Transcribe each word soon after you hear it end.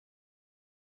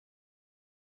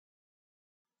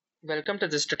Welcome to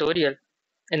this tutorial.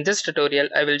 In this tutorial,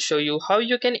 I will show you how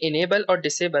you can enable or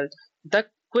disable the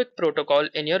QUIC protocol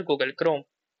in your Google Chrome.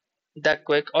 The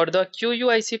QUIC or the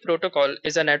QUIC protocol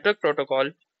is a network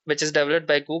protocol which is developed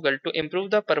by Google to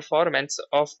improve the performance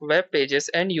of web pages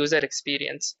and user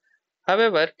experience.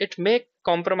 However, it may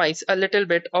compromise a little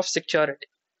bit of security.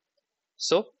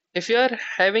 So, if you are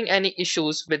having any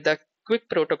issues with the QUIC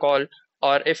protocol,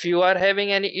 or if you are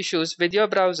having any issues with your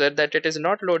browser that it is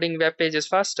not loading web pages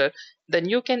faster, then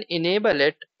you can enable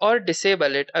it or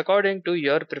disable it according to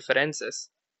your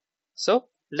preferences. So,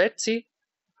 let's see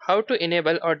how to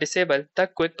enable or disable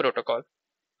the QUIC protocol.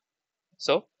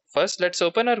 So, first let's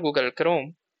open our Google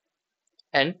Chrome.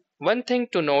 And one thing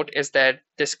to note is that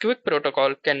this QUIC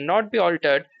protocol cannot be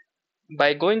altered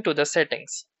by going to the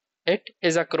settings. It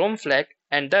is a Chrome flag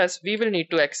and thus we will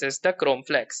need to access the Chrome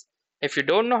flags. If you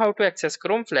don't know how to access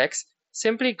Chrome flags,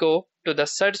 simply go to the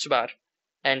search bar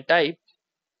and type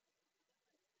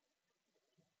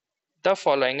the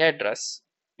following address.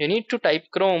 You need to type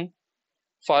Chrome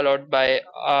followed by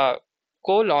a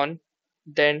colon,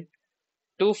 then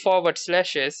 2 forward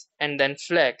slashes and then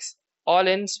flags, all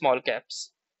in small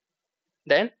caps.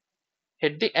 Then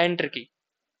hit the enter key.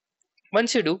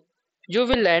 Once you do, you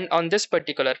will land on this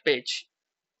particular page.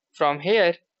 From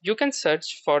here, you can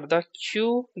search for the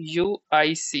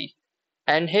QUIC,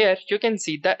 and here you can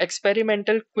see the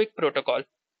experimental QUIC protocol.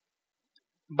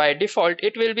 By default,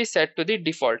 it will be set to the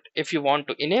default. If you want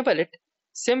to enable it,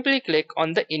 simply click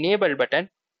on the enable button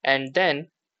and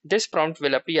then this prompt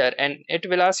will appear and it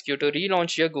will ask you to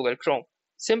relaunch your Google Chrome.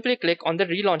 Simply click on the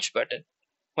relaunch button.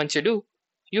 Once you do,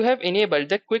 you have enabled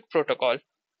the QUIC protocol,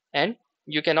 and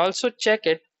you can also check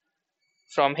it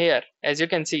from here. As you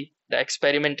can see, the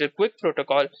experimental QUIC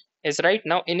protocol is right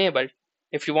now enabled.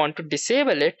 If you want to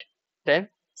disable it, then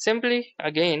simply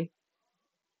again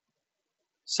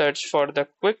search for the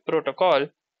QUIC protocol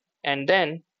and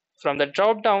then from the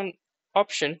drop down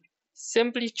option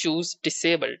simply choose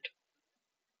disabled.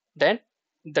 Then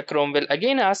the Chrome will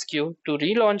again ask you to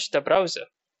relaunch the browser.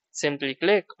 Simply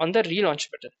click on the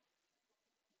relaunch button.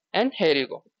 And here you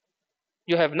go.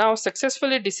 You have now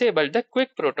successfully disabled the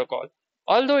QUIC protocol,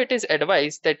 although it is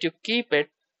advised that you keep it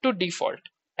to default,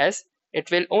 as it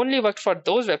will only work for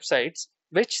those websites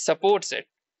which supports it,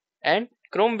 and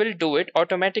Chrome will do it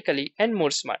automatically and more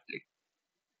smartly.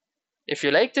 If you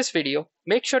like this video,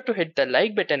 make sure to hit the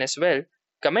like button as well,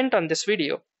 comment on this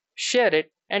video, share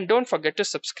it, and don't forget to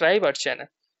subscribe our channel.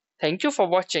 Thank you for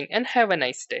watching and have a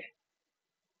nice day.